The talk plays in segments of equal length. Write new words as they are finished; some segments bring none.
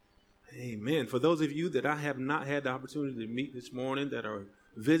Amen. For those of you that I have not had the opportunity to meet this morning that are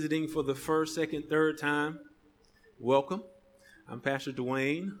visiting for the first, second, third time, welcome. I'm Pastor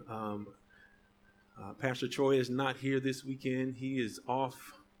Dwayne. Pastor Troy is not here this weekend. He is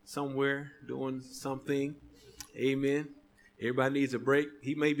off somewhere doing something. Amen. Everybody needs a break.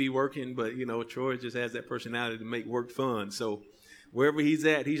 He may be working, but, Troy just has that personality to make work fun. So wherever he's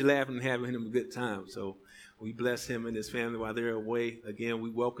at, he's laughing and having him a good time. So we bless him and his family while they're away. Again, we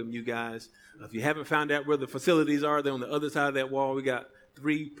welcome you guys. If you haven't found out where the facilities are, they're on the other side of that wall. We got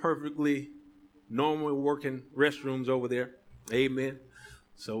 3 perfectly normal working restrooms over there. Amen.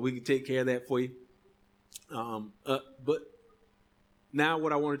 So we can take care of that for you. But now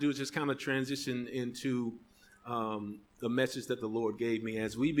what I want to do is just kind of transition into the message that the Lord gave me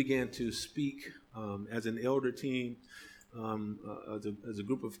as we began to speak as an elder team, as a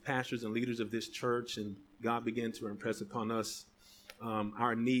group of pastors and leaders of this church, and God began to impress upon us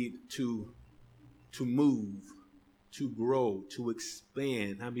our need to move, to grow, to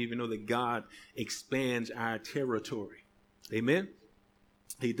expand. How many of you know that God expands our territory? Amen?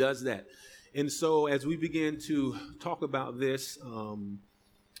 He does that. And so as we begin to talk about this,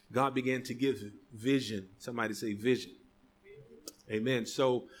 God began to give vision. Somebody say vision. Amen.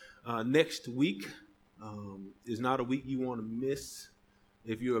 So next week is not a week you want to miss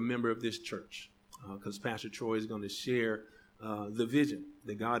if you're a member of this church, because Pastor Troy is going to share the vision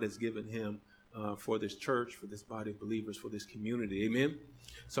that God has given him for this church, for this body of believers, for this community. Amen.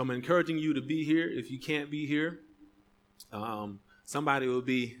 So I'm encouraging you to be here. If you can't be here, somebody will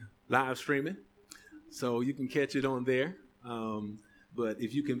be live streaming, so you can catch it on there. But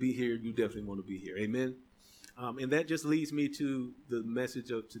if you can be here, you definitely want to be here. Amen. And that just leads me to the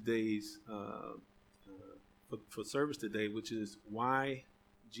message of today's for service today, which is why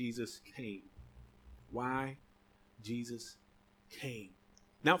Jesus came. Why Jesus came.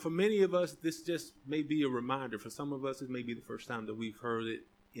 Now, for many of us, this just may be a reminder. For some of us, it may be the first time that we've heard it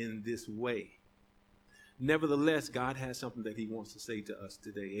in this way. Nevertheless, God has something that he wants to say to us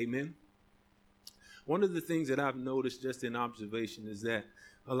today. Amen. One of the things that I've noticed just in observation is that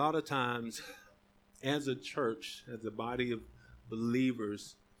a lot of times as a church, as a body of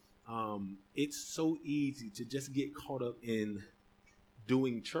believers, it's so easy to just get caught up in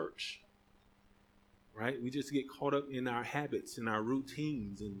doing church, right? We just get caught up in our habits and our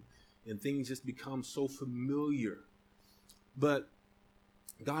routines, and things just become so familiar. But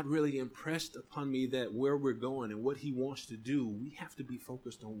God really impressed upon me that where we're going and what he wants to do, we have to be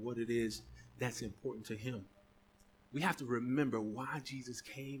focused on what it is that's important to him. We have to remember why Jesus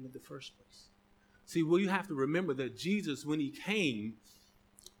came in the first place. See, well, you have to remember that Jesus, when he came,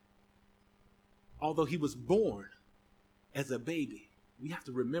 although he was born as a baby, we have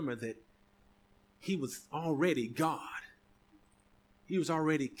to remember that he was already God. He was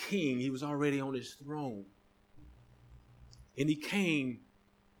already king. He was already on his throne. And he came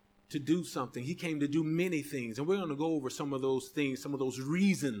to do something. He came to do many things. And we're going to go over some of those things, some of those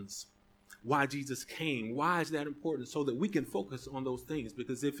reasons why Jesus came. Why is that important? So that we can focus on those things.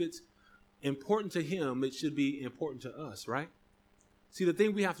 Because if it's important to him, it should be important to us, right? See, the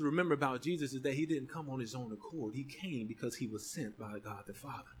thing we have to remember about Jesus is that he didn't come on his own accord. He came because he was sent by God the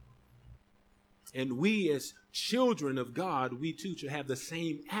Father. And we as children of God, we too should have the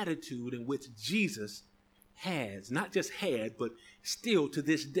same attitude in which Jesus has. Not just had, but still to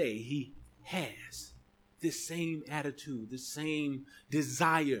this day, he has this same attitude, this same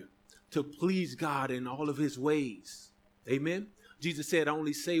desire to please God in all of his ways. Amen. Jesus said, I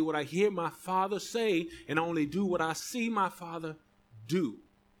only say what I hear my Father say, and I only do what I see my Father do.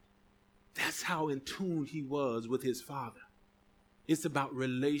 That's how in tune he was with his Father. It's about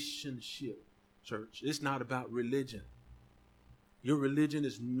relationship, church. It's not about religion. Your religion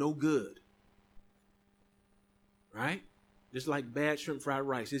is no good. Right? Just like bad shrimp fried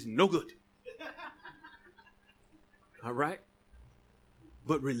rice. It's no good. All right?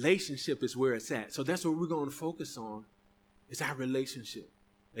 But relationship is where it's at. So that's what we're going to focus on. It's our relationship.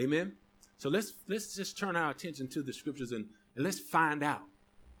 Amen? So let's just turn our attention to the scriptures and let's find out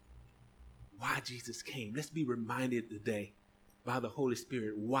why Jesus came. Let's be reminded today by the Holy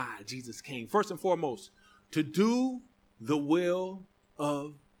Spirit why Jesus came. First and foremost, to do the will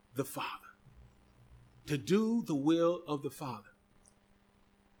of the Father. To do the will of the Father.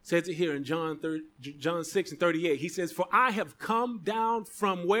 It says it here in John 6:38. He says, for I have come down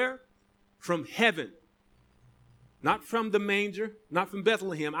from where? From heaven. Not from the manger, not from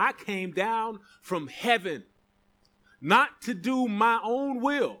Bethlehem. I came down from heaven, not to do my own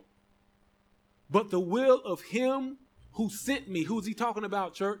will, but the will of him who sent me. Who's he talking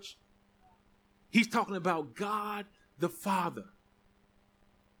about, church? He's talking about God the Father.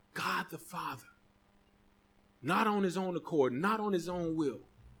 God the Father. Not on his own accord, not on his own will.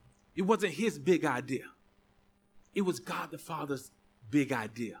 It wasn't his big idea. It was God the Father's big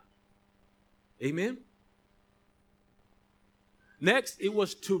idea. Amen? Next, it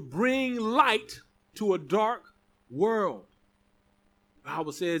was to bring light to a dark world. The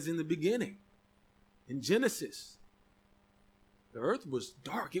Bible says in the beginning, in Genesis, the earth was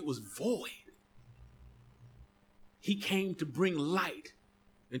dark. It was void. He came to bring light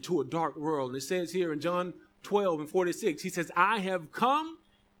into a dark world. And it says here in John 12:46, he says, I have come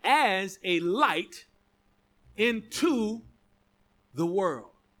as a light into the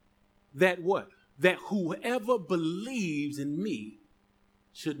world. That what? That whoever believes in me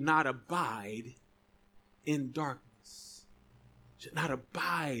should not abide in darkness. Should not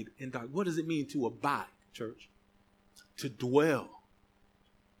abide in darkness. What does it mean to abide, church? To dwell,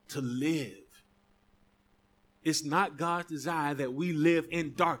 to live. It's not God's desire that we live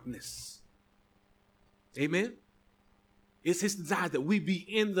in darkness. Amen? It's his desire that we be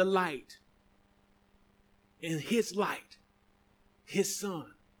in the light. In his light. His son.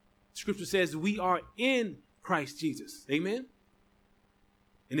 Scripture says we are in Christ Jesus. Amen?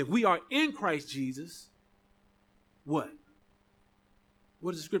 And if we are in Christ Jesus, what?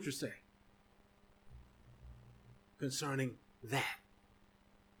 What does the scripture say concerning that?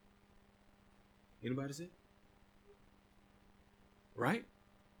 Anybody say? Right?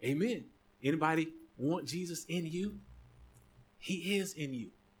 Amen. Anybody want Jesus in you? He is in you.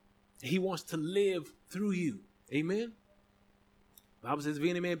 He wants to live through you. Amen. The Bible says, if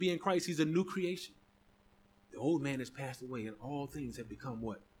any man be in Christ, he's a new creation. The old man has passed away and all things have become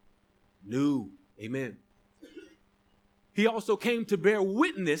what? New. Amen. He also came to bear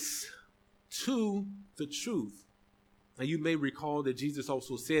witness to the truth. Now you may recall that Jesus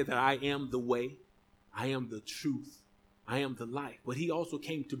also said that I am the way, I am the truth, I am the life. But he also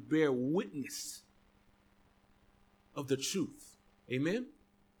came to bear witness of the truth. Amen.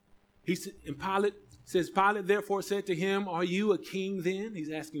 He said, and Pilate says, Pilate therefore said to him, are you a king then?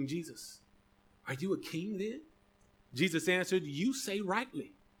 He's asking Jesus, are you a king then? Jesus answered, you say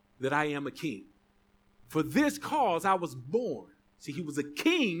rightly that I am a king. For this cause I was born. See, he was a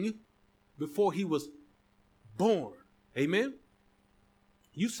king before he was born. Amen.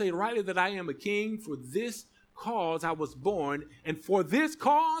 You say rightly that I am a king. For this cause I was born. And for this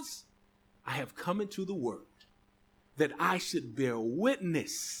cause I have come into the world, that I should bear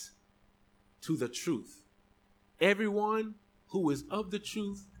witness to the truth. Everyone who is of the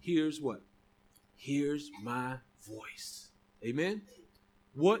truth hears what? Hears my voice. Amen.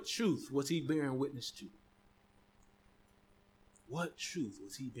 What truth was he bearing witness to? What truth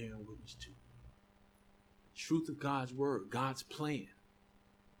was he bearing witness to? Truth of God's word, God's plan.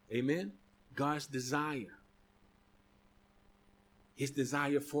 Amen. God's desire. His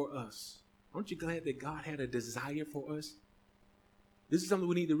desire for us. Aren't you glad that God had a desire for us? This is something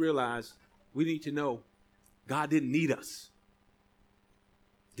we need to realize. We need to know God didn't need us.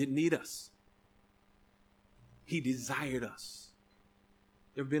 Didn't need us. He desired us.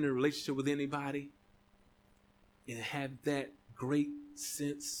 Ever been in a relationship with anybody and have that great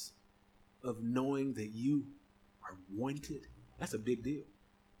sense of knowing that you are wanted? That's a big deal.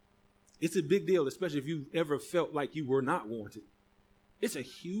 It's a big deal, especially if you ever felt like you were not wanted. It's a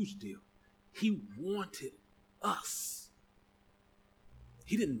huge deal. He wanted us.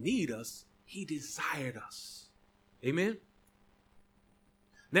 He didn't need us. He desired us. Amen.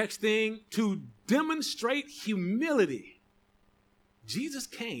 Next thing, to demonstrate humility. Jesus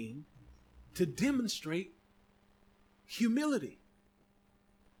came to demonstrate humility.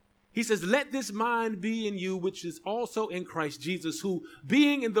 He says, let this mind be in you, which is also in Christ Jesus, who,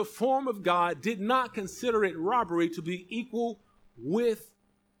 being in the form of God, did not consider it robbery to be equal with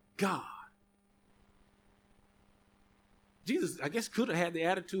God. Jesus, I guess, could have had the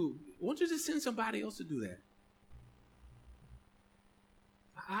attitude, why don't you just send somebody else to do that?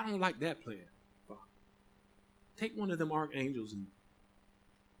 I don't like that plan. Take one of them archangels and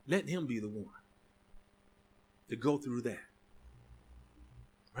let him be the one to go through that.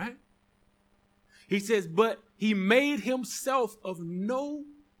 Right? He says, but he made himself of no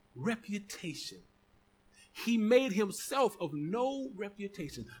reputation. He made himself of no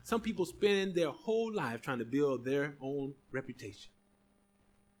reputation. Some people spend their whole life trying to build their own reputation.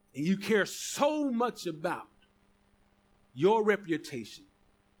 And you care so much about your reputation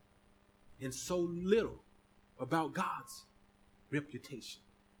and so little about God's reputation.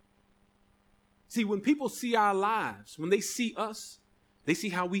 See, when people see our lives, when they see us, they see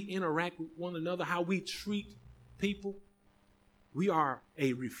how we interact with one another, how we treat people. We are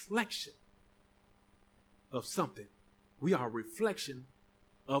a reflection of something. We are a reflection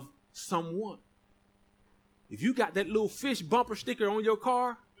of someone. If you got that little fish bumper sticker on your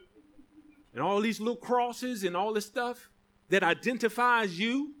car and all these little crosses and all this stuff that identifies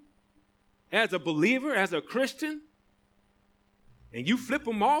you as a believer, as a Christian, and you flip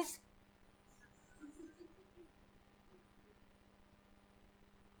them off,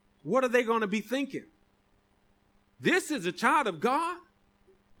 what are they going to be thinking? This is a child of God?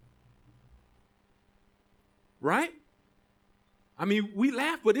 Right? I mean, we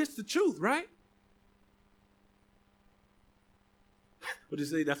laugh, but it's the truth, right? What do you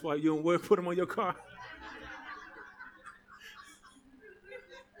say? That's why you don't put them on your car?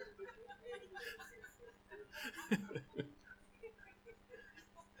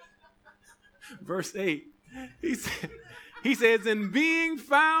 Verse 8, he says, in being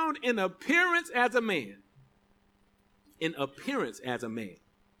found in appearance as a man. In appearance as a man.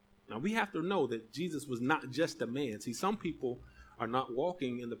 Now, we have to know that Jesus was not just a man. See, some people are not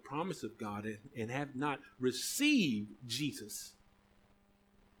walking in the promise of God and have not received Jesus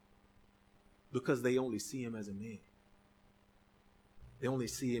because they only see him as a man. They only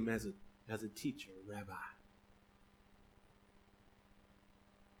see him as a teacher, a rabbi.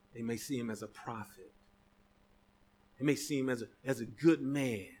 They may see him as a prophet. They may see him as a good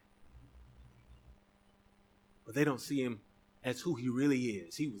man. But they don't see him as who he really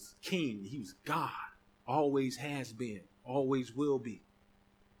is. He was king. He was God. Always has been. Always will be.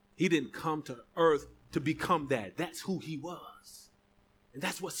 He didn't come to earth to become that. That's who he was. And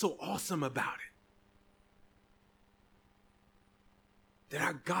that's what's so awesome about it. That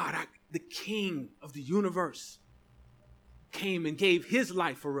our God, the King of the universe, came and gave his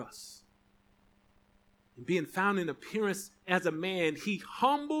life for us. And being found in appearance as a man, he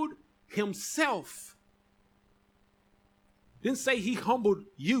humbled himself. Didn't say he humbled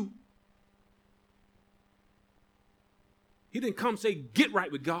you. He didn't come say, get right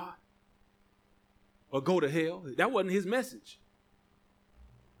with God or go to hell. That wasn't his message.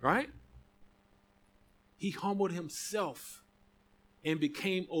 Right? He humbled himself and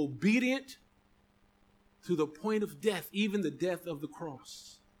became obedient to the point of death, even the death of the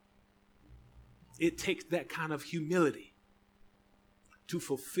cross. It takes that kind of humility to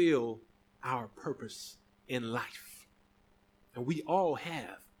fulfill our purpose in life. And we all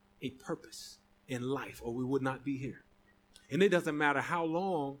have a purpose in life, or we would not be here. And it doesn't matter how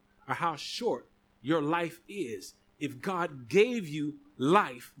long or how short your life is. If God gave you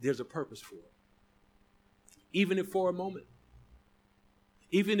life, there's a purpose for it. Even if for a moment.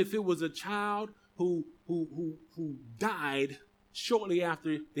 Even if it was a child who died shortly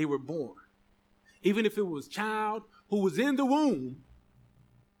after they were born. Even if it was a child who was in the womb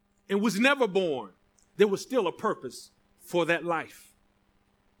and was never born, there was still a purpose for that life.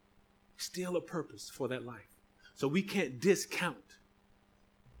 Still a purpose for that life. So we can't discount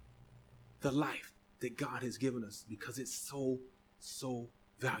the life that God has given us because it's so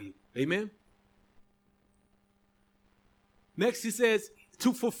valuable. Amen? Next, he says,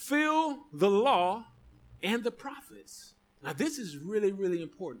 to fulfill the law and the prophets. Now, this is really, really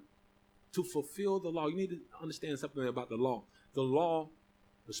important. To fulfill the law. You need to understand something about the law. The law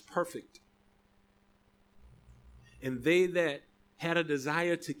was perfect. And they that had a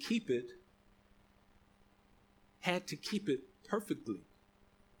desire to keep it had to keep it perfectly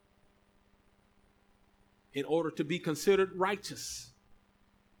in order to be considered righteous.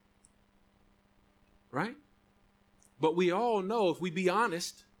 Right? But we all know, if we be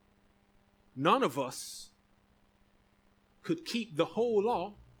honest, none of us could keep the whole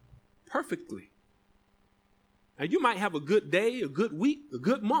law perfectly. Now, you might have a good day, a good week, a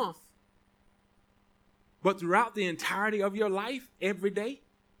good month, but throughout the entirety of your life, every day,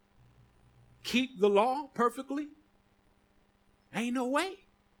 keep the law perfectly? Ain't no way.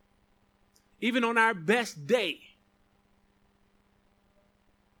 Even on our best day,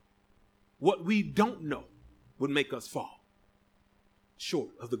 what we don't know would make us fall short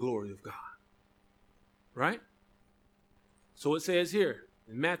of the glory of God. Right? So it says here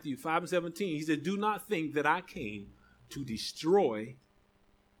in Matthew 5:17, he said, do not think that I came to destroy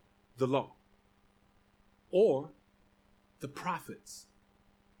the law or the prophets.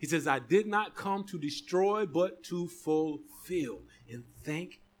 He says, I did not come to destroy, but to fulfill. And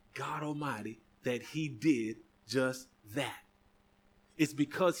thank God Almighty that he did just that. It's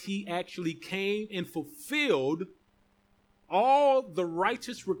because he actually came and fulfilled all the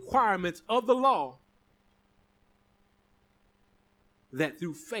righteous requirements of the law that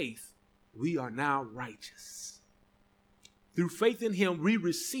through faith we are now righteous. Through faith in him, we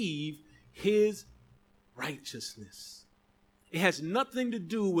receive his righteousness. It has nothing to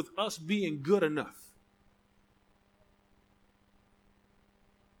do with us being good enough.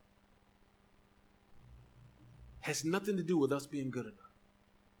 has nothing to do with us being good enough.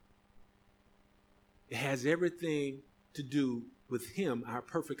 It has everything to do with him, our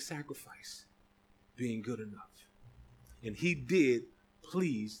perfect sacrifice, being good enough. And he did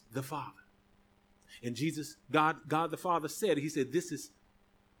please the Father. And Jesus, God the Father said, he said, this is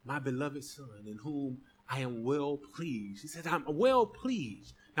my beloved Son in whom I am well pleased. He said, I'm well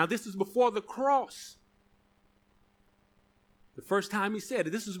pleased. Now, this is before the cross. The first time he said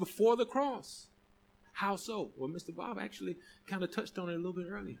it, this was before the cross. How so? Well, Mr. Bob actually kind of touched on it a little bit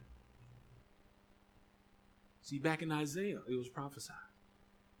earlier. See, back in Isaiah, it was prophesied.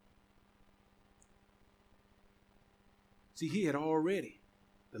 See, he had already,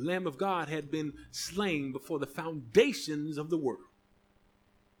 the Lamb of God had been slain before the foundations of the world.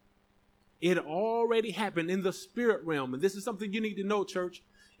 It had already happened in the spirit realm. And this is something you need to know, church.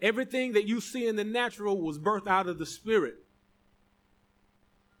 Everything that you see in the natural was birthed out of the spirit.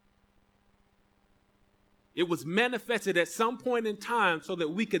 It was manifested at some point in time so that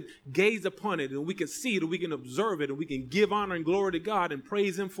we could gaze upon it and we could see it and we can observe it and we can give honor and glory to God and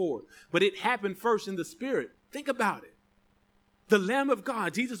praise him for it. But it happened first in the spirit. Think about it. The Lamb of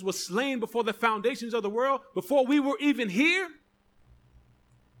God, Jesus, was slain before the foundations of the world, before we were even here.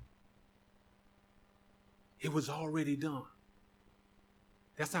 It was already done.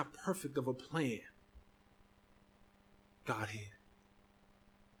 That's how perfect of a plan God had.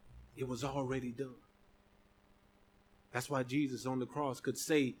 It was already done. That's why Jesus on the cross could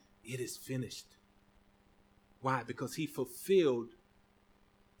say, it is finished. Why? Because he fulfilled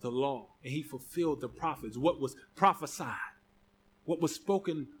the law and he fulfilled the prophets, what was prophesied, what was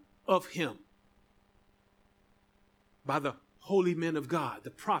spoken of him by the holy men of God,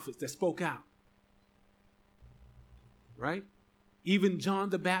 the prophets that spoke out. Right? Even John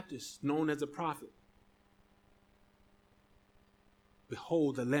the Baptist, known as a prophet.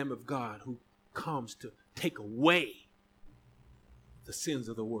 Behold the Lamb of God who comes to take away the sins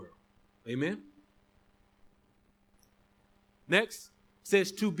of the world. Amen. Next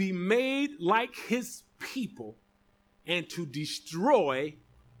says to be made like his people and to destroy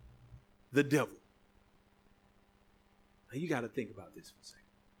the devil. Now you got to think about this for a second.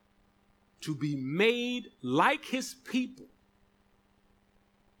 To be made like his people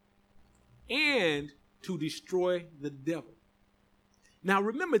and to destroy the devil. Now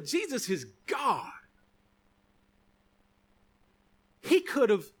remember, Jesus is God. He could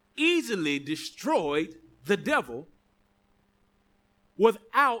have easily destroyed the devil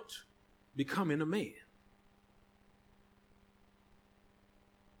without becoming a man.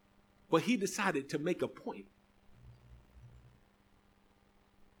 But he decided to make a point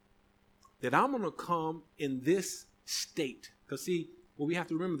that I'm going to come in this state. Because see, what we have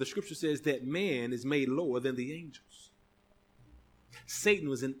to remember, the scripture says that man is made lower than the angels. Satan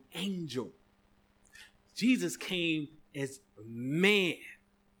was an angel. Jesus came as man,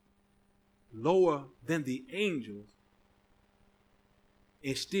 lower than the angels,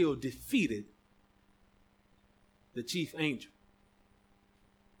 and still defeated the chief angel.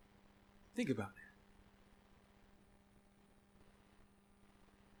 Think about that.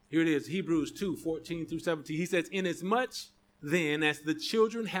 Here it is, Hebrews 2:14-17. He says, inasmuch then as the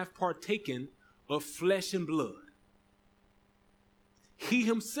children have partaken of flesh and blood, he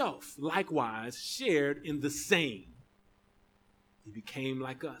himself likewise shared in the same. He became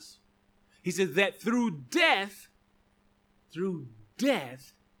like us. He says that through death,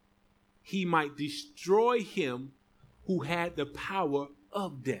 he might destroy him who had the power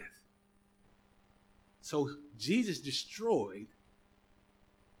of death. So Jesus destroyed,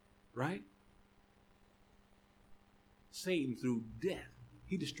 right? Satan through death.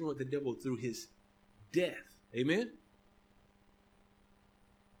 He destroyed the devil through his death. Amen?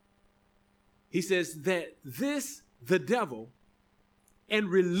 He says that the devil, and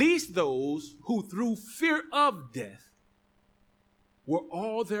released those who through fear of death were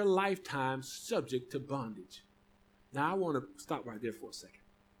all their lifetime subject to bondage. Now I want to stop right there for a second.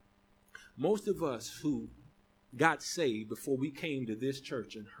 Most of us who got saved before we came to this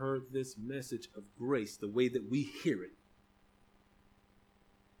church and heard this message of grace the way that we hear it,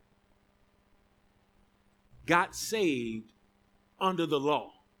 got saved under the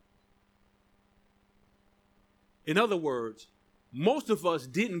law. In other words, most of us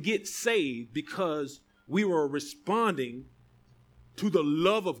didn't get saved because we were responding to the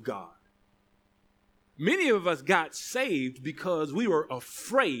love of God. Many of us got saved because we were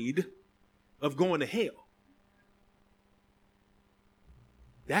afraid of going to hell.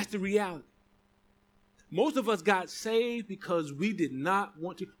 That's the reality. Most of us got saved because we did not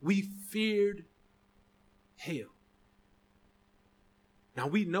want to. We feared hell. Now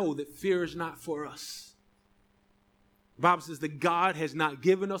we know that fear is not for us. The Bible says that God has not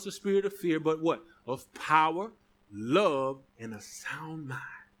given us a spirit of fear, but what? Of power, love, and a sound mind.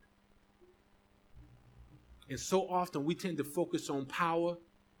 And so often we tend to focus on power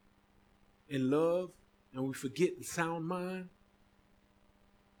and love, and we forget the sound mind.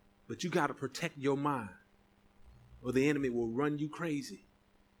 But you got to protect your mind, or the enemy will run you crazy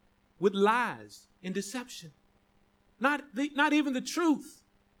with lies and deception. Not even the truth,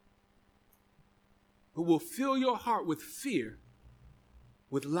 but will fill your heart with fear,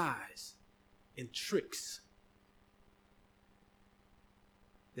 with lies and tricks.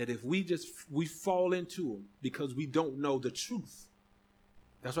 That if we fall into them because we don't know the truth.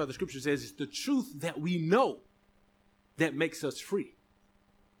 That's why the scripture says it's the truth that we know that makes us free.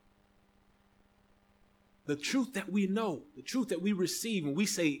 The truth that we know, the truth that we receive, and we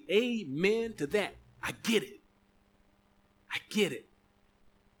say amen to that. I get it. I get it.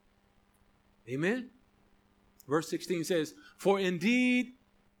 Amen. Verse 16 says, for indeed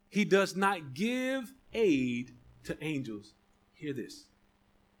he does not give aid to angels. Hear this.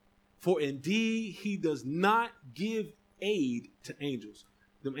 For indeed he does not give aid to angels.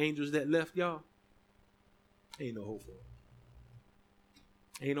 Them angels that left y'all, ain't no hope for them.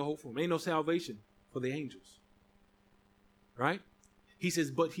 Ain't no hope for them. Ain't no salvation for the angels. Right? He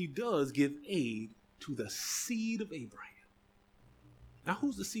says, but he does give aid to the seed of Abraham. Now,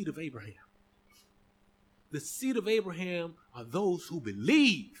 who's the seed of Abraham? The seed of Abraham are those who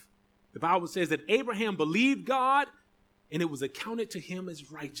believe. The Bible says that Abraham believed God and it was accounted to him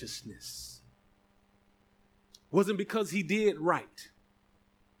as righteousness. Wasn't because he did right.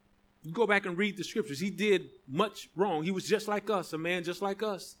 You go back and read the scriptures. He did much wrong. He was just like us, a man just like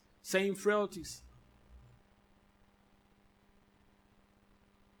us. Same frailties.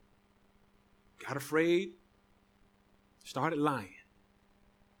 Got afraid. Started lying.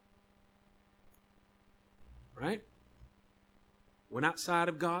 Right? Went outside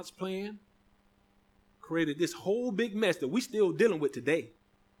of God's plan. Created this whole big mess that we're still dealing with today.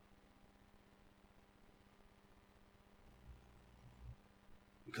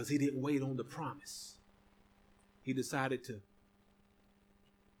 Because he didn't wait on the promise. He decided to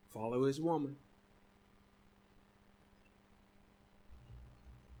follow his woman.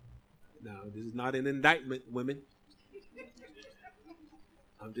 Now, this is not an indictment, women.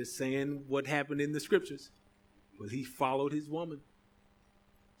 I'm just saying what happened in the scriptures. But he followed his woman.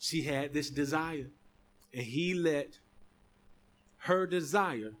 She had this desire. And he let her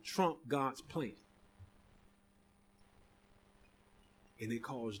desire trump God's plan. And it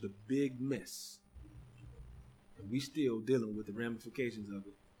caused a big mess. And we still dealing with the ramifications of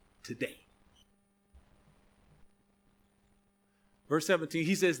it today. Verse 17,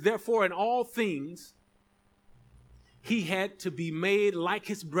 he says, therefore in all things he had to be made like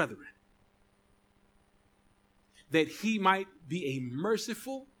his brethren, that he might be a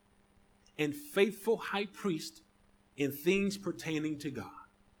merciful and faithful high priest in things pertaining to God,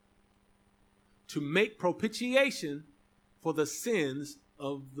 to make propitiation for the sins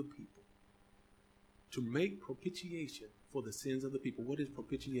of the people. To make propitiation for the sins of the people. What is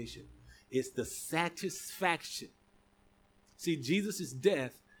propitiation? It's the satisfaction. See, Jesus'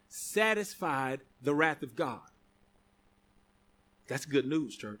 death satisfied the wrath of God. That's good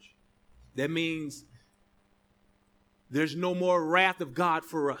news, church. That means there's no more wrath of God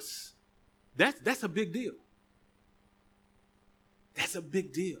for us. That's a big deal. That's a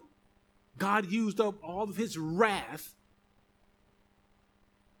big deal. God used up all of his wrath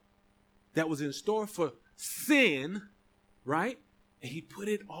that was in store for sin, right? And he put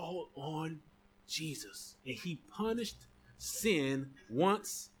it all on Jesus. And he punished sin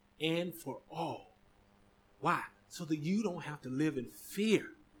once and for all. Why? So that you don't have to live in fear.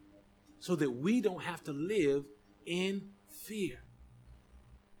 So that we don't have to live in fear.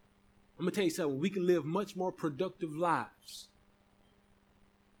 I'm going to tell you something. We can live much more productive lives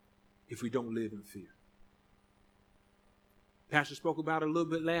if we don't live in fear. Pastor spoke about it a little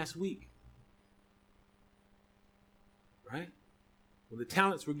bit last week. Right? When the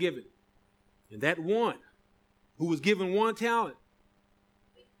talents were given. And that one who was given one talent,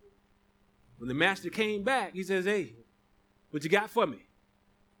 when the master came back, he says, hey, what you got for me?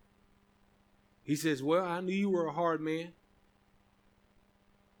 He says, well, I knew you were a hard man.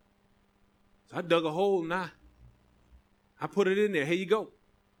 So I dug a hole and I put it in there. Here you go.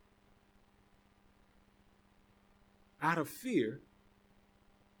 Out of fear,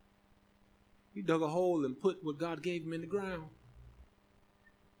 he dug a hole and put what God gave him in the ground.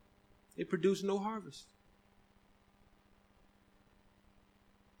 It produced no harvest.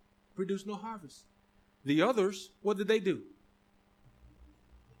 Produced no harvest. The others, what did they do?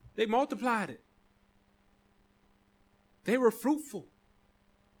 They multiplied it. They were fruitful.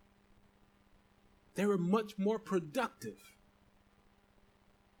 They were much more productive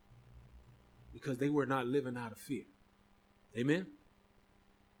because they were not living out of fear. Amen?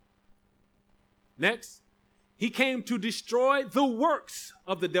 Next, he came to destroy the works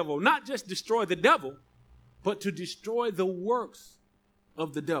of the devil. Not just destroy the devil, but to destroy the works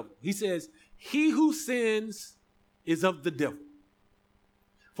of the devil. He says, he who sins is of the devil.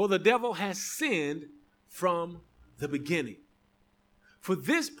 For the devil has sinned from the beginning. For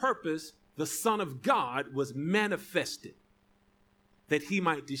this purpose, the Son of God was manifested, that he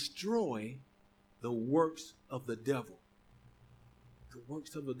might destroy the works of the devil. The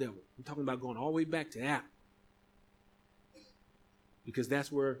works of the devil. I'm talking about going all the way back to Adam. Because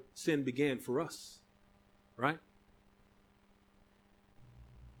that's where sin began for us. Right?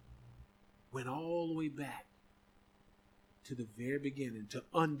 Went all the way back to the very beginning to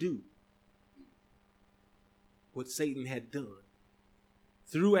undo what Satan had done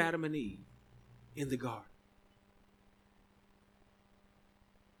through Adam and Eve in the garden.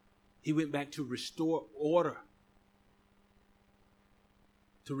 He went back to restore order.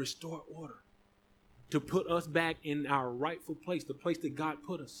 To restore order. To put us back in our rightful place, the place that God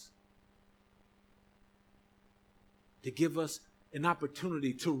put us. To give us an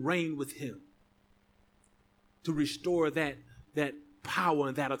opportunity to reign with him. To restore that power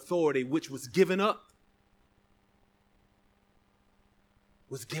and that authority which was given up.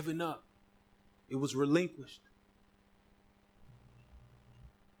 Was given up. It was relinquished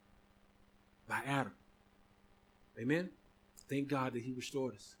by Adam. Amen? Thank God that he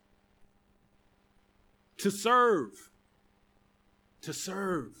restored us. To serve. To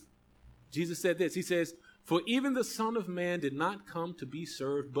serve. Jesus said this. He says, for even the Son of Man did not come to be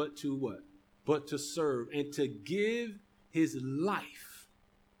served, but to what? But to serve and to give his life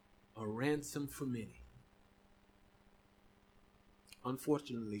a ransom for many.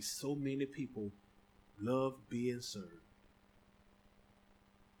 Unfortunately, so many people love being served.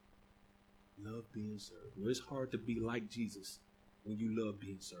 Love being served. Well, it's hard to be like Jesus when you love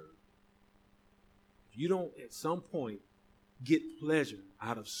being served. If you don't at some point get pleasure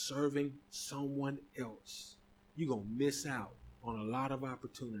out of serving someone else, you're going to miss out on a lot of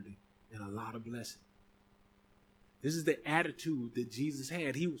opportunity and a lot of blessing. This is the attitude that Jesus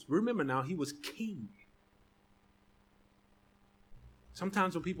had. Remember now, he was king.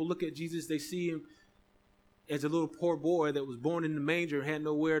 Sometimes when people look at Jesus, they see him as a little poor boy that was born in the manger, had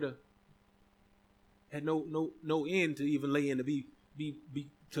no end to even lay in,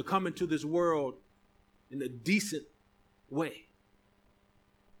 to come into this world in a decent way,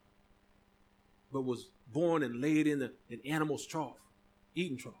 but was born and laid in an animal's trough,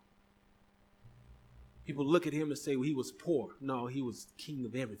 eating trough. People look at him and say, well, he was poor. No, he was king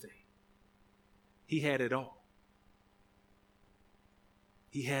of everything. He had it all.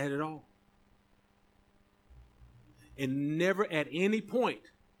 He had it all. And never at any point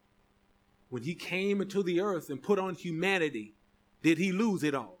when he came into the earth and put on humanity did he lose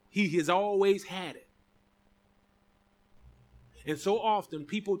it all. He has always had it. And so often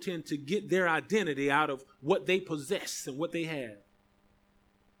people tend to get their identity out of what they possess and what they have.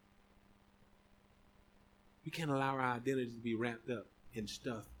 We can't allow our identity to be wrapped up in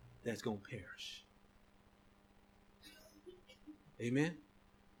stuff that's going to perish. Amen?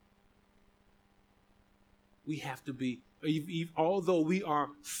 We have to be, although we are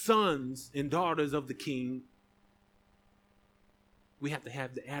sons and daughters of the King, we have to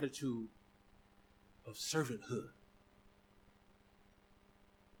have the attitude of servanthood.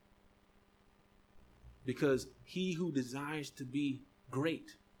 Because he who desires to be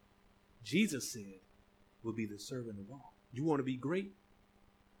great, Jesus said, will be the servant of all. You want to be great?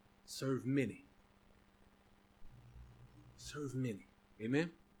 Serve many. Serve many. Amen?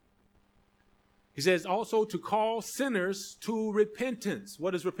 He says also to call sinners to repentance.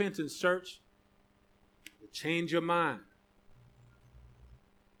 What is repentance, church? To change your mind.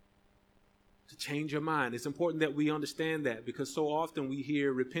 To change your mind. It's important that we understand that because so often we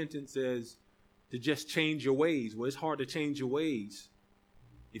hear repentance as to just change your ways. Well, it's hard to change your ways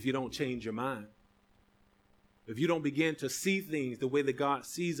if you don't change your mind. If you don't begin to see things the way that God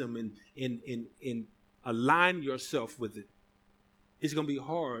sees them and align yourself with it, it's going to be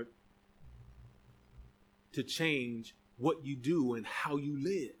hard to change what you do and how you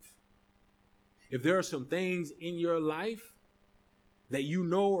live. If there are some things in your life that you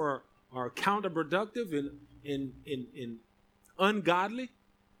know are counterproductive and ungodly,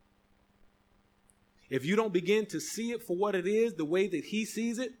 if you don't begin to see it for what it is, the way that he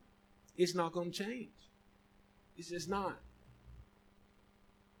sees it, it's not going to change. It's just not.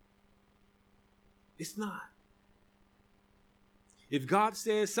 It's not. If God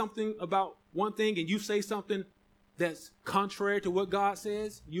says something about one thing and you say something that's contrary to what God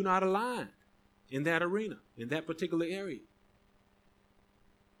says, you're not aligned in that arena, in that particular area.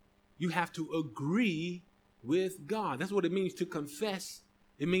 You have to agree with God. That's what it means to confess.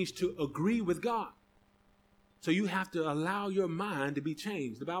 It means to agree with God. So you have to allow your mind to be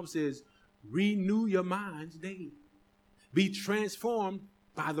changed. The Bible says, renew your minds daily. Be transformed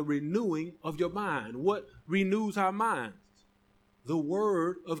by the renewing of your mind. What renews our minds? The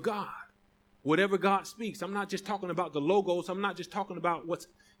word of God. Whatever God speaks. I'm not just talking about the logos. I'm not just talking about what's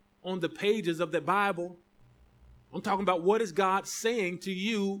on the pages of the Bible. I'm talking about what is God saying to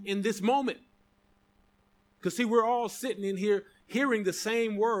you in this moment. Because see, we're all sitting in here hearing the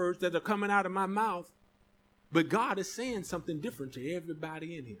same words that are coming out of my mouth. But God is saying something different to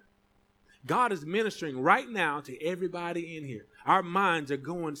everybody in here. God is ministering right now to everybody in here. Our minds are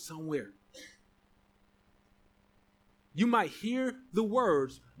going somewhere. You might hear the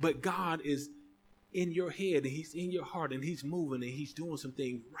words, but God is in your head and he's in your heart and he's moving and he's doing some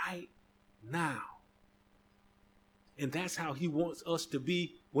things right now. And that's how he wants us to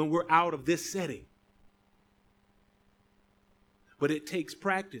be when we're out of this setting. But it takes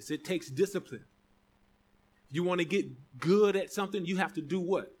practice. It takes discipline. If you want to get good at something, you have to do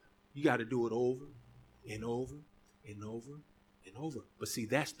what? You got to do it over and over and over and over. But see,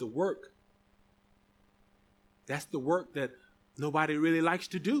 that's the work. That's the work that nobody really likes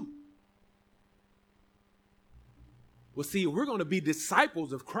to do. Well, see, if we're going to be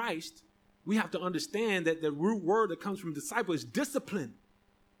disciples of Christ, we have to understand that the root word that comes from disciple is discipline.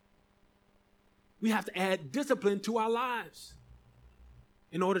 We have to add discipline to our lives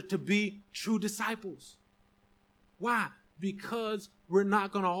in order to be true disciples. Why? Because we're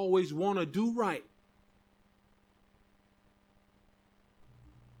not going to always want to do right.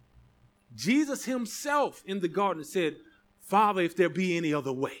 Jesus himself in the garden said, Father, if there be any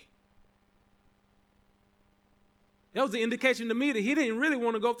other way. That was the indication to me that he didn't really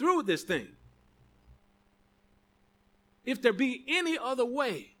want to go through with this thing. If there be any other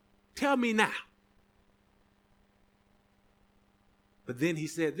way, tell me now. But then he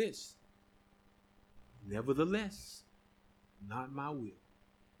said this, nevertheless, not my will,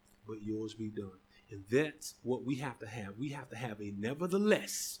 but yours be done. And that's what we have to have. We have to have a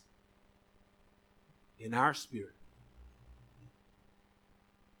nevertheless in our spirit.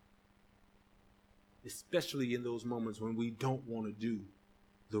 Especially in those moments when we don't want to do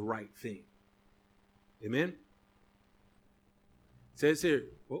the right thing. Amen? It says here,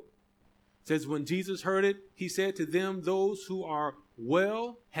 says when Jesus heard it, he said to them, those who are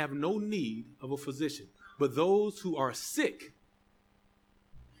well have no need of a physician, but those who are sick.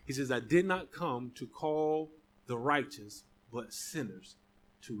 He says, I did not come to call the righteous, but sinners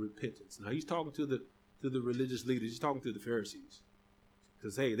to repentance. Now he's talking to the religious leaders. He's talking to the Pharisees.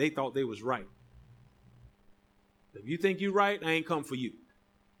 Because, hey, they thought they was right. If you think you're right, I ain't come for you.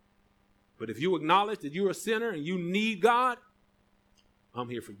 But if you acknowledge that you're a sinner and you need God, I'm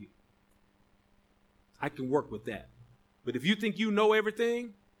here for you. I can work with that. But if you think you know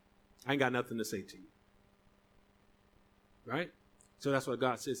everything, I ain't got nothing to say to you. Right? So that's why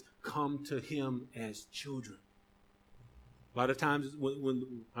God says, come to him as children. A lot of times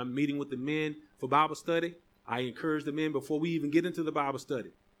when I'm meeting with the men for Bible study, I encourage the men before we even get into the Bible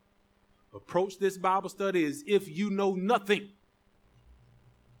study. Approach this Bible study as if you know nothing.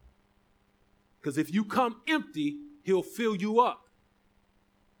 Because if you come empty, he'll fill you up.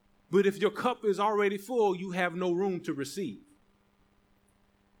 But if your cup is already full, you have no room to receive.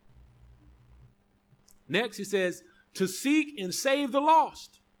 Next, he says, to seek and save the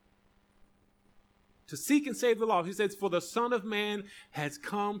lost. To seek and save the lost. He says, for the Son of Man has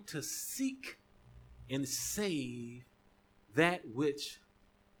come to seek and save that which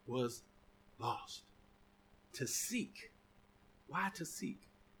was lost. To seek. Why to seek?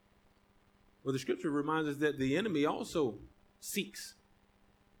 Well, the scripture reminds us that the enemy also seeks.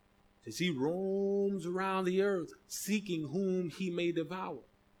 As he roams around the earth, seeking whom he may devour.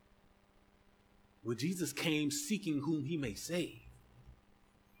 Well, Jesus came seeking whom he may save.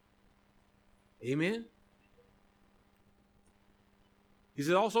 Amen? He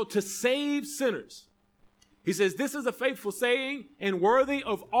said also to save sinners. He says, this is a faithful saying and worthy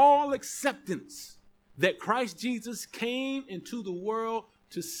of all acceptance, that Christ Jesus came into the world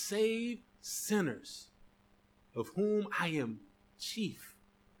to save sinners, of whom I am chief.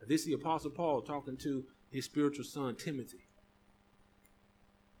 This is the Apostle Paul talking to his spiritual son, Timothy.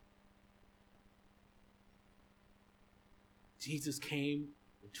 Jesus came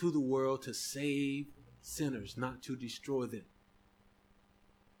into the world to save sinners, not to destroy them.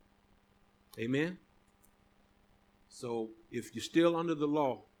 Amen? So if you're still under the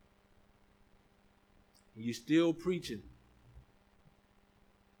law, and you're still preaching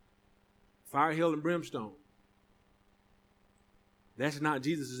fire, hell, and brimstone, that's not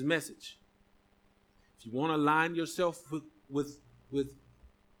Jesus' message. If you want to align yourself with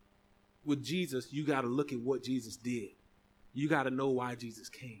Jesus, you got to look at what Jesus did. You got to know why Jesus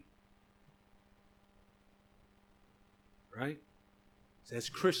came. Right? So as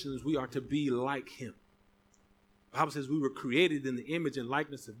Christians, we are to be like him. The Bible says we were created in the image and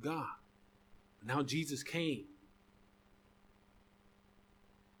likeness of God. Now Jesus came.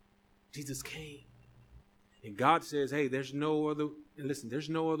 Jesus came. And God says, hey, there's no other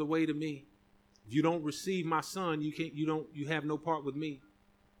way to me. If you don't receive my son, you have no part with me.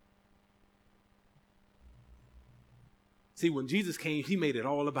 See, when Jesus came, he made it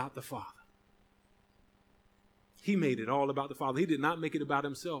all about the Father. He made it all about the Father. He did not make it about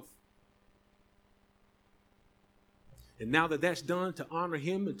himself. And now that that's done, to honor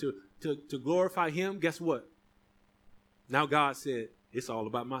him and to glorify him, guess what? Now God said, it's all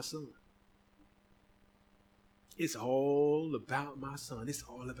about my son. It's all about my son. It's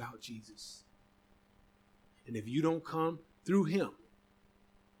all about Jesus. And if you don't come through him,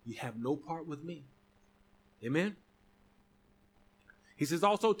 you have no part with me. Amen? He says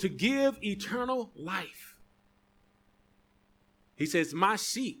also to give eternal life. He says, my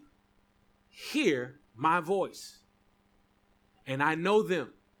sheep hear my voice, and I know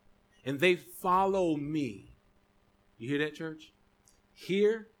them, and they follow me. You hear that, church?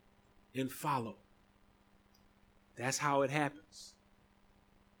 Hear and follow. That's how it happens.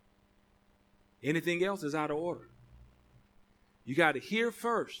 Anything else is out of order. You got to hear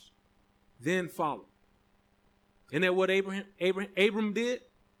first, then follow. Isn't that what Abram did?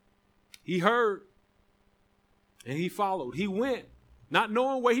 He heard and he followed. He went, not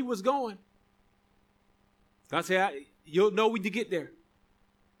knowing where he was going. God said, you'll know when you get there.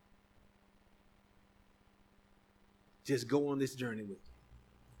 Just go on this journey with me.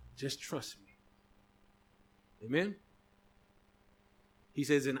 Just trust me. Amen? He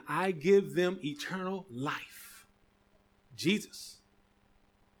says, and I give them eternal life. Jesus.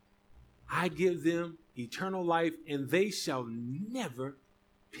 I give them eternal life, and they shall never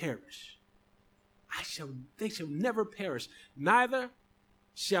perish. They shall never perish. Neither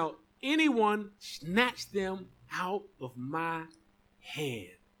shall anyone snatch them out of my hand.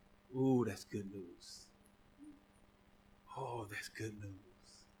 Ooh, that's good news. Oh, that's good news.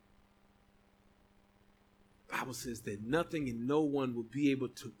 The Bible says that nothing and no one will be able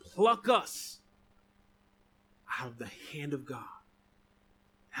to pluck us out of the hand of God.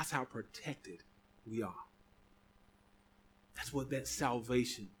 That's how protected we are. That's what that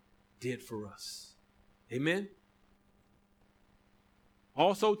salvation did for us. Amen?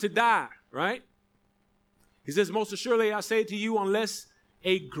 Also to die, right? He says, most assuredly I say to you, unless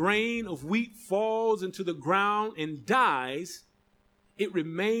a grain of wheat falls into the ground and dies, it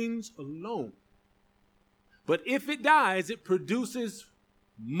remains alone. But if it dies, it produces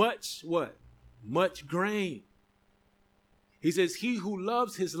much what? Much grain. He says, he who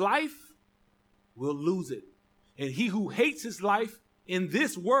loves his life will lose it. And he who hates his life in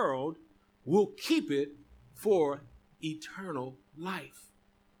this world will keep it for eternal life.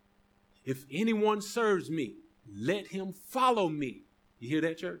 If anyone serves me, let him follow me. You hear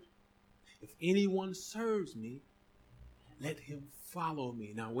that, church? If anyone serves me, let him follow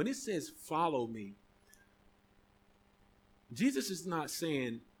me. Now, when it says follow me, Jesus is not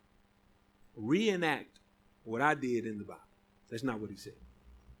saying reenact what I did in the Bible. That's not what he said.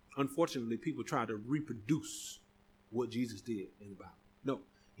 Unfortunately, people try to reproduce what Jesus did in the Bible. No,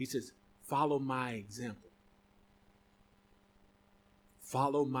 he says, follow my example.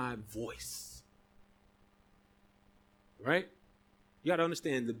 Follow my voice. Right? You got to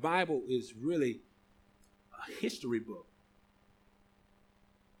understand, the Bible is really a history book.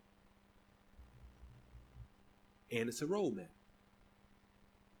 And it's a roadmap.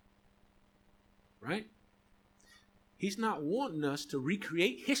 Right? He's not wanting us to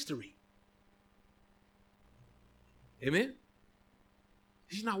recreate history. Amen?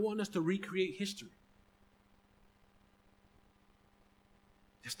 He's not wanting us to recreate history.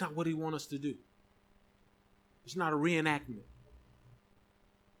 That's not what he wants us to do. It's not a reenactment.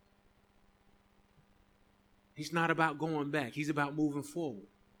 He's not about going back. He's about moving forward.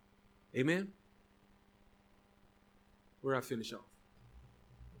 Amen? Where I finish off?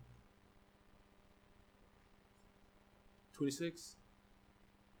 26?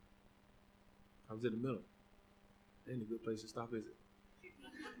 I was in the middle. That ain't a good place to stop, is it?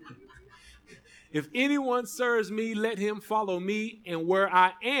 If anyone serves me, let him follow me, and where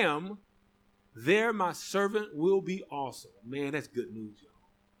I am, there my servant will be also. Man, that's good news, y'all.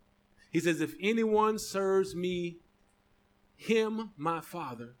 He says, if anyone serves me, him my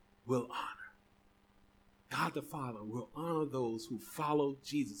Father will honor. God the Father will honor those who follow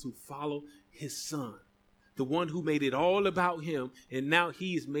Jesus, who follow his Son, the one who made it all about him, and now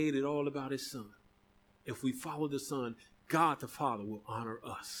he's made it all about his Son. If we follow the Son, God the Father will honor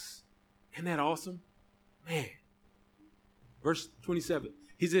us. Isn't that awesome? Man. Verse 27,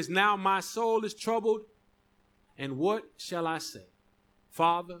 he says, now my soul is troubled, and what shall I say?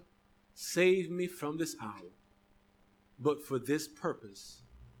 Father, save me from this hour. But for this purpose,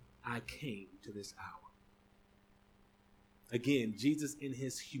 I came to this hour. Again, Jesus in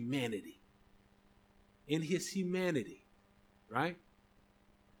his humanity. In his humanity, right?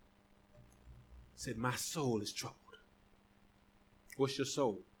 Said, my soul is troubled. What's your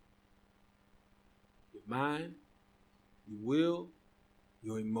soul? Your mind, your will,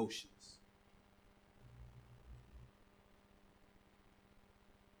 your emotions.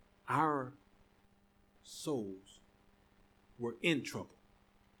 Our souls were in trouble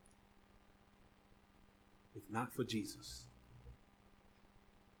if not for Jesus.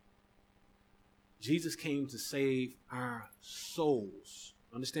 Jesus came to save our souls.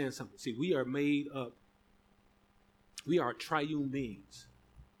 Understand something. See, we are made up. We are triune beings.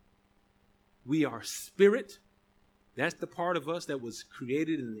 We are spirit. That's the part of us that was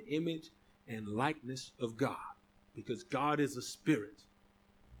created in the image and likeness of God, because God is a spirit.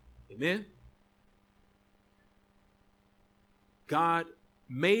 Amen? God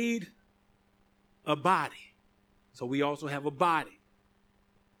made a body. So we also have a body.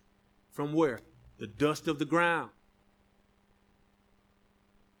 From where? The dust of the ground.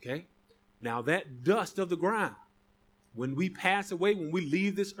 Okay? Now that dust of the ground, when we pass away, when we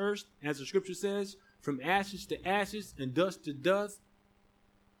leave this earth, as the scripture says, from ashes to ashes and dust to dust,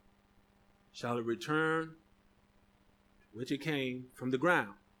 shall it return which it came from the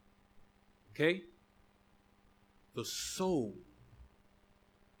ground. Okay? The soul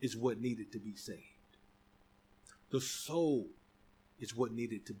is what needed to be saved. The soul is what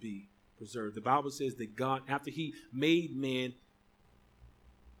needed to be preserved. The Bible says that God, after he made man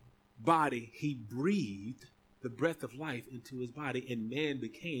body, he breathed the breath of life into his body, and man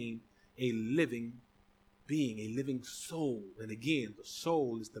became a living being, a living soul. And again, the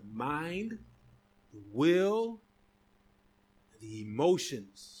soul is the mind, the will, and the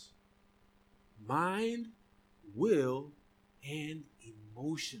emotions. Mind, will, and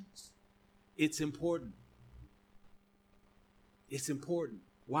emotions. It's important. It's important.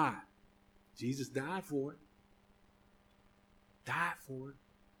 Why? Jesus died for it. Died for it.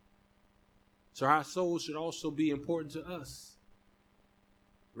 So our souls should also be important to us.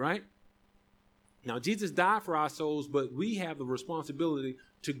 Right? Now, Jesus died for our souls, but we have the responsibility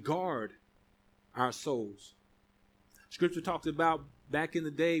to guard our souls. Scripture talks about back in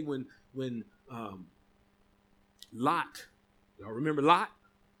the day when Lot, y'all remember Lot?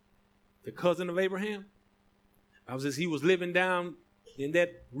 The cousin of Abraham? He was living down in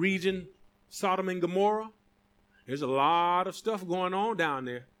that region, Sodom and Gomorrah. There's a lot of stuff going on down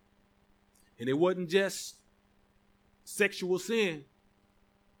there. And it wasn't just sexual sin.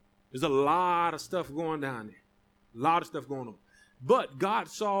 There's a lot of stuff going down there. A lot of stuff going on. But God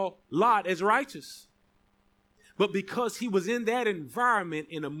saw Lot as righteous. But because he was in that environment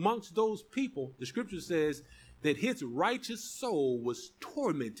and amongst those people, the scripture says that his righteous soul was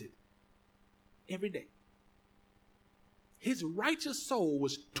tormented every day. His righteous soul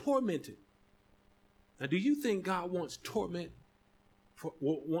was tormented. Now, do you think God wants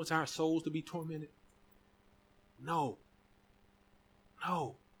wants our souls to be tormented? No.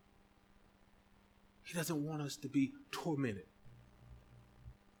 No. He doesn't want us to be tormented.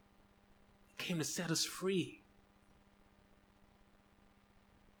 He came to set us free.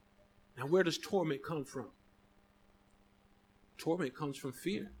 Now, where does torment come from? Torment comes from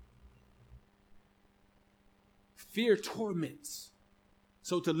fear. Fear torments.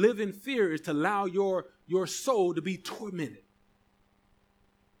 So to live in fear is to allow your soul to be tormented.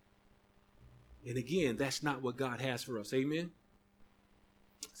 And again, that's not what God has for us. Amen?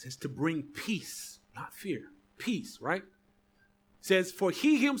 It says to bring peace, not fear. Peace, right? It says, for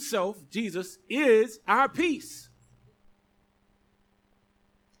he himself, Jesus, is our peace.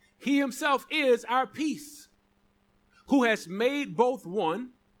 He himself is our peace, who has made both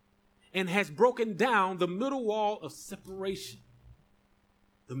one and has broken down the middle wall of separation.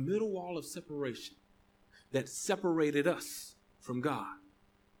 The middle wall of separation that separated us from God.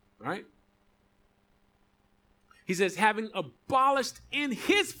 Right? He says, having abolished in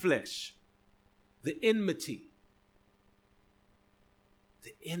his flesh the enmity.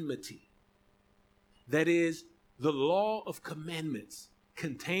 The enmity. that is, the law of commandments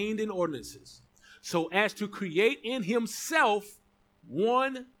contained in ordinances, so as to create in himself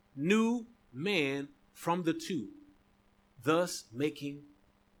one new man from the two, thus making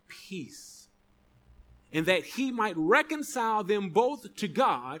peace, and that he might reconcile them both to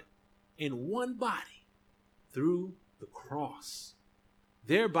God in one body through the cross,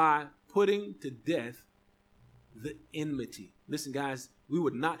 thereby putting to death the enmity. Listen, guys, we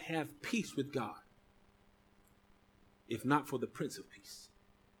would not have peace with God if not for the Prince of Peace.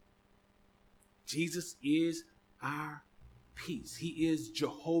 Jesus is our peace. He is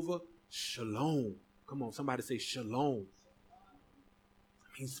Jehovah Shalom. Come on, somebody say Shalom.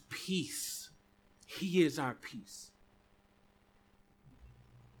 It means peace. He is our peace.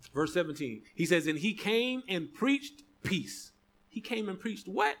 Verse 17, he says, and he came and preached peace. He came and preached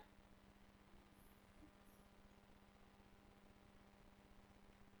what?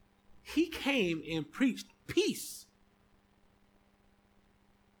 He came and preached peace.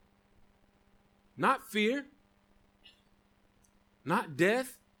 Not fear, not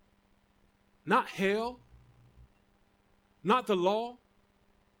death, not hell, not the law.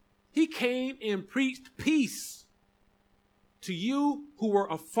 He came and preached peace to you who were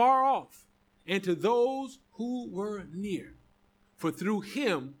afar off and to those who were near. For through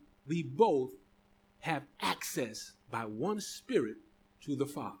him we both have access by one Spirit to the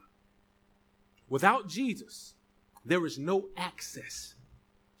Father. Without Jesus, there is no access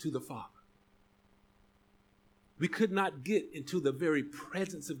to the Father. We could not get into the very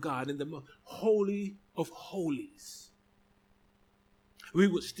presence of God in the most holy of holies. We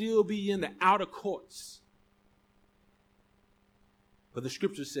would still be in the outer courts. But the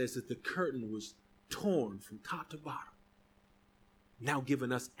scripture says that the curtain was torn from top to bottom, now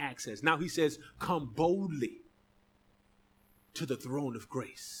giving us access. Now he says, come boldly to the throne of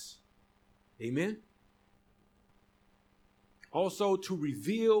grace. Amen. Also to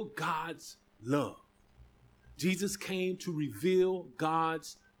reveal God's love. Jesus came to reveal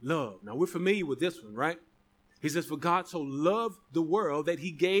God's love. Now we're familiar with this one, right? He says, for God so loved the world that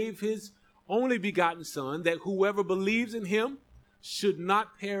he gave his only begotten Son, that whoever believes in him should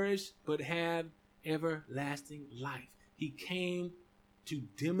not perish but have everlasting life. He came to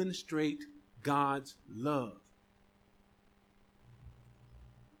demonstrate God's love.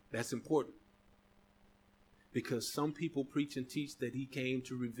 That's important, because some people preach and teach that he came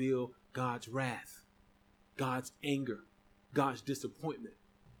to reveal God's wrath, God's anger, God's disappointment.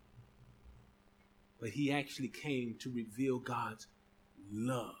 But he actually came to reveal God's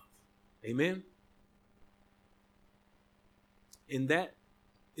love. Amen? And that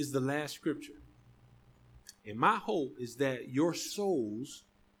is the last scripture. And my hope is that your souls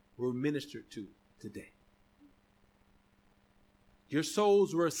were ministered to today. Your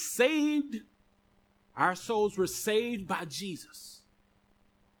souls were saved. Our souls were saved by Jesus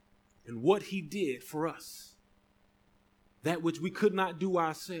and what he did for us, that which we could not do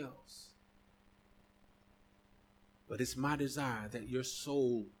ourselves. But it's my desire that your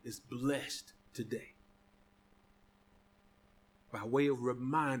soul is blessed today by way of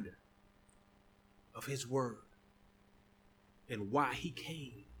reminder of his word and why he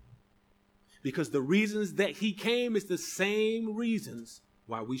came. Because the reasons that he came is the same reasons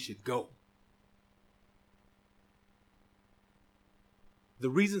why we should go. The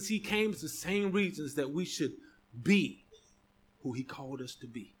reasons he came is the same reasons that we should be who he called us to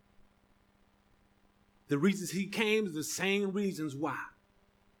be. The reasons he came is the same reasons why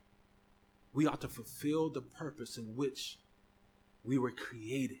we ought to fulfill the purpose in which we were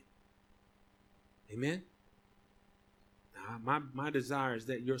created. Amen? Now, my desire is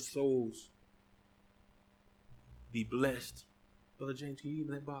that your souls be blessed. Brother James, can you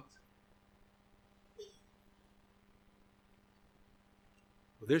give that box?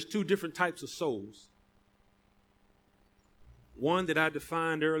 Well, there's two different types of souls. One that I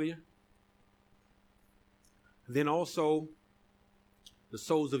defined earlier. Then also the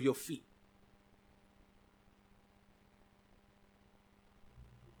soles of your feet.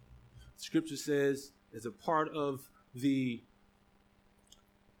 Scripture says, as a part of the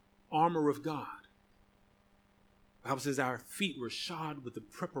armor of God, the Bible says our feet were shod with the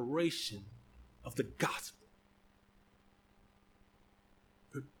preparation of the gospel.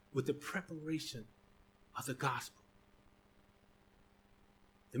 With the preparation of the gospel.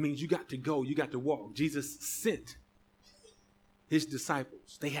 It means you got to go, you got to walk. Jesus sent his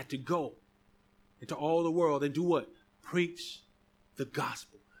disciples. They had to go into all the world and do what? Preach the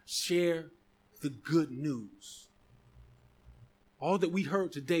gospel. Share the good news. All that we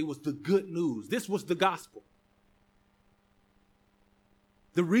heard today was the good news. This was the gospel.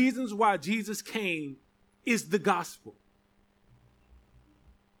 The reasons why Jesus came is the gospel.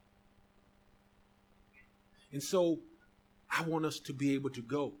 And so I want us to be able to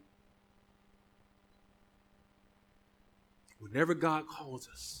go. Whenever God calls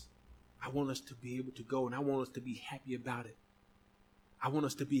us, I want us to be able to go, and I want us to be happy about it. I want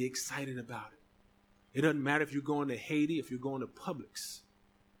us to be excited about it. It doesn't matter if you're going to Haiti, if you're going to Publix.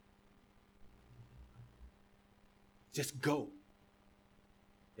 Just go.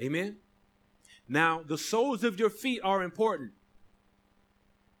 Amen? Now, the soles of your feet are important.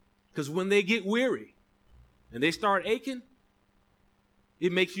 Because when they get weary and they start aching,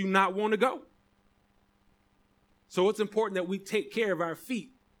 it makes you not want to go. So it's important that we take care of our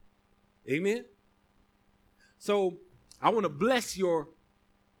feet. Amen? So I want to bless your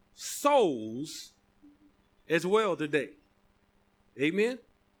souls as well today. Amen?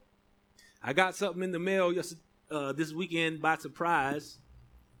 I got something in the mail this weekend by surprise.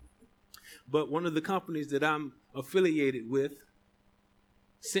 But one of the companies that I'm affiliated with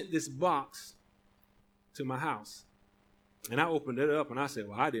sent this box to my house. And I opened it up and I said,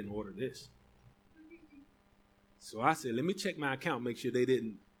 well, I didn't order this. So I said, let me check my account, make sure they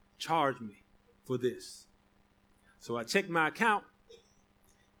didn't charge me for this. So I checked my account,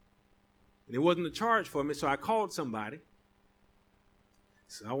 and it wasn't a charge for me, so I called somebody.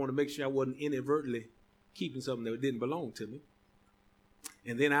 So I want to make sure I wasn't inadvertently keeping something that didn't belong to me.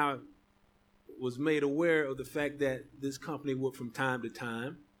 And then I was made aware of the fact that this company would, from time to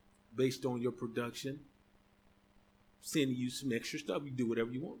time, based on your production, send you some extra stuff. You do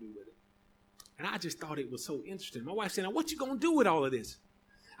whatever you want to do with it. And I just thought it was so interesting. My wife said, now what you going to do with all of this?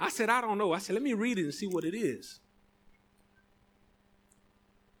 I said, I don't know. I said, let me read it and see what it is.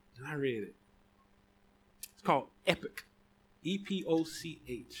 And I read it. It's called EPOCH.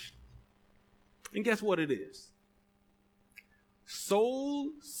 EPOCH. And guess what it is? Soul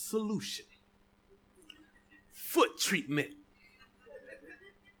Solution. Foot treatment.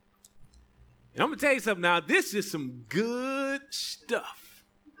 And I'm going to tell you something now. This is some good stuff.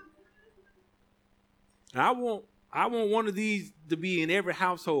 And I want one of these to be in every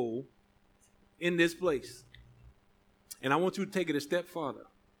household in this place. And I want you to take it a step farther.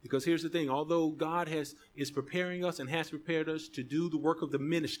 Because here's the thing. Although God is preparing us and has prepared us to do the work of the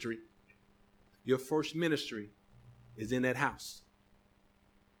ministry, your first ministry is in that house.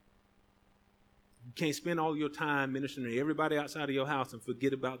 You can't spend all your time ministering to everybody outside of your house and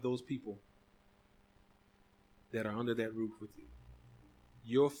forget about those people that are under that roof with you.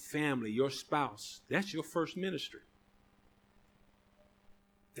 Your family, your spouse, that's your first ministry.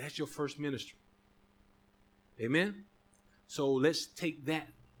 That's your first ministry. Amen? So let's take that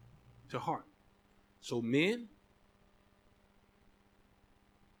to heart. So men,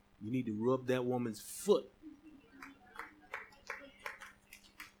 you need to rub that woman's foot.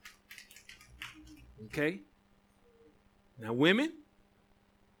 Okay? Now women,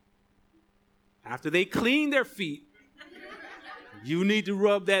 after they clean their feet, you need to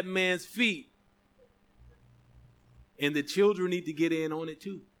rub that man's feet. And the children need to get in on it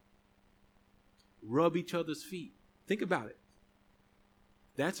too. Rub each other's feet. Think about it.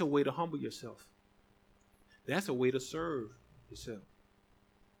 That's a way to humble yourself. That's a way to serve yourself.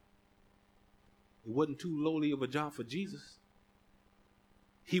 It wasn't too lowly of a job for Jesus.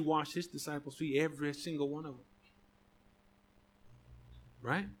 He washed his disciples' feet, every single one of them.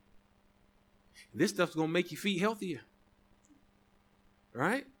 Right? This stuff's going to make your feet healthier.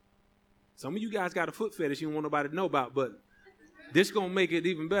 Right? Some of you guys got a foot fetish you don't want nobody to know about, but this is going to make it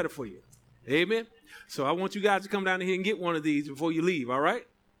even better for you. Amen? So I want you guys to come down here and get one of these before you leave, all right?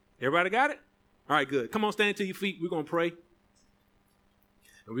 Everybody got it? All right, good. Come on, stand to your feet. We're going to pray.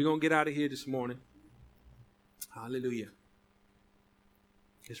 And we're going to get out of here this morning. Hallelujah.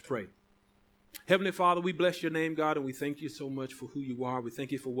 Let's pray. Heavenly Father, we bless your name, God, and we thank you so much for who you are. We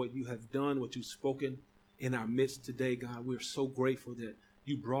thank you for what you have done, what you've spoken in our midst today, God. We're so grateful that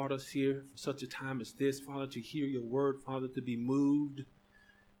you brought us here for such a time as this, Father, to hear your word, Father, to be moved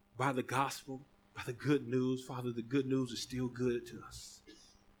by the gospel, by the good news. Father, the good news is still good to us.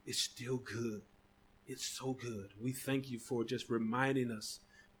 It's still good. It's so good. We thank you for just reminding us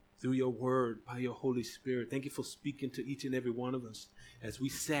through your word, by your Holy Spirit. Thank you for speaking to each and every one of us as we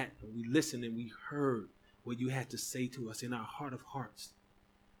sat and we listened and we heard what you had to say to us in our heart of hearts.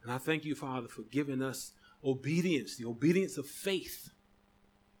 And I thank you, Father, for giving us obedience, the obedience of faith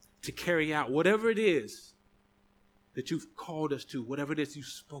to carry out whatever it is that you've called us to, whatever it is you've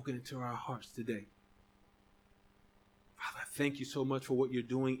spoken into our hearts today. Father, I thank you so much for what you're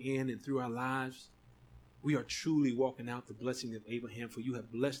doing in and through our lives. We are truly walking out the blessing of Abraham, for you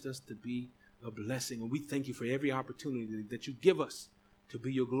have blessed us to be a blessing. And we thank you for every opportunity that you give us to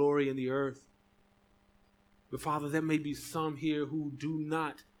be your glory in the earth. But Father, there may be some here who do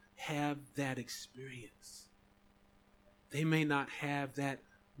not have that experience. They may not have that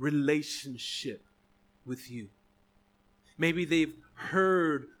relationship with you. Maybe they've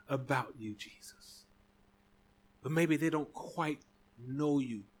heard about you, Jesus, but maybe they don't quite know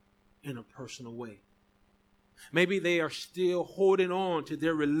you in a personal way. Maybe they are still holding on to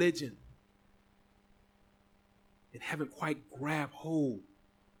their religion and haven't quite grabbed hold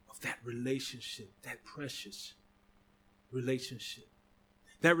of that relationship, that precious relationship,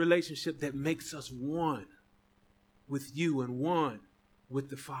 that relationship that makes us one with you and one with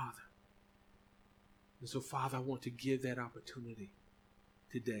the Father. And so, Father, I want to give that opportunity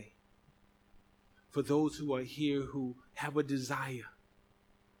today for those who are here who have a desire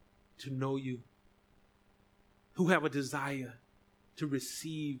to know you, who have a desire to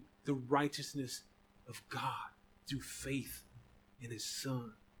receive the righteousness of God through faith in his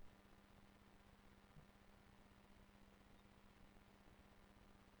Son.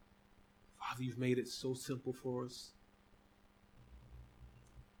 Father, you've made it so simple for us.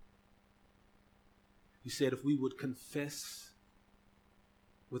 You said if we would confess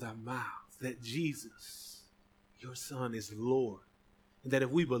with our mouths that Jesus, your Son, is Lord, and that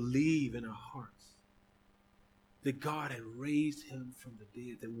if we believe in our hearts that God had raised him from the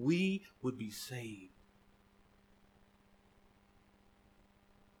dead, that we would be saved.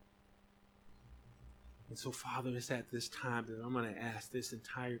 And so, Father, it's at this time that I'm going to ask this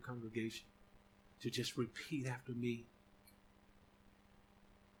entire congregation to just repeat after me.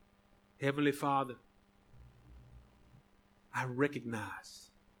 Heavenly Father, I recognize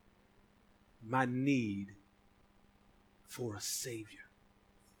my need for a Savior.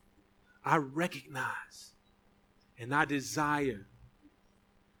 I recognize and I desire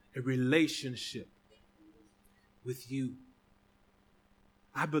a relationship with you.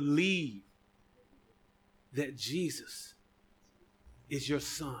 I believe that Jesus is your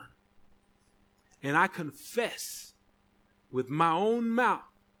Son. And I confess with my own mouth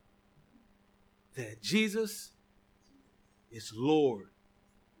that Jesus is Lord.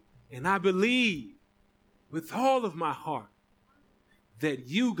 And I believe with all of my heart that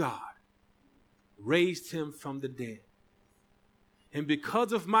you, God, raised him from the dead. And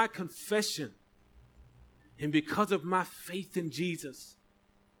because of my confession and because of my faith in Jesus,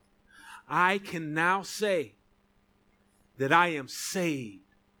 I can now say that I am saved.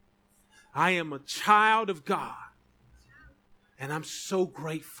 I am a child of God. And I'm so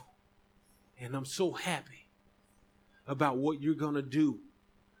grateful and I'm so happy about what you're going to do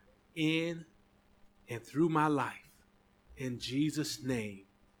in and through my life. In Jesus' name,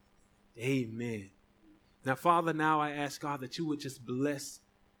 amen. Now, Father, now I ask God that you would just bless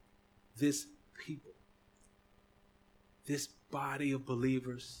this people, this body of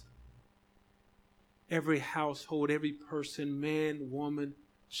believers, every household, every person, man, woman,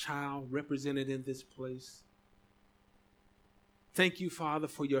 child represented in this place. Thank you, Father,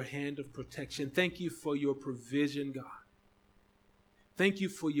 for your hand of protection. Thank you for your provision, God. Thank you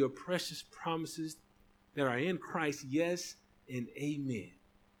for your precious promises that are in Christ, yes and amen.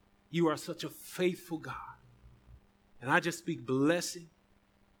 You are such a faithful God. And I just speak blessing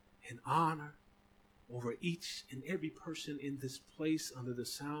and honor over each and every person in this place under the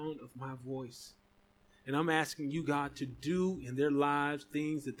sound of my voice. And I'm asking you, God, to do in their lives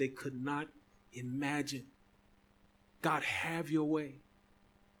things that they could not imagine. God, have your way.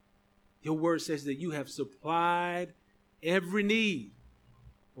 Your word says that you have supplied every need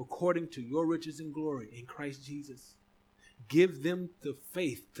according to your riches and glory in Christ Jesus. Give them the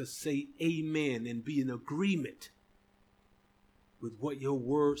faith to say amen and be in agreement with what your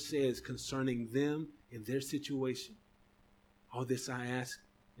word says concerning them and their situation. All this I ask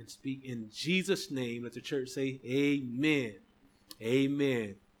and speak in Jesus' name. Let the church say amen.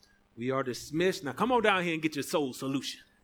 Amen. We are dismissed. Now come on down here and get your soul solution.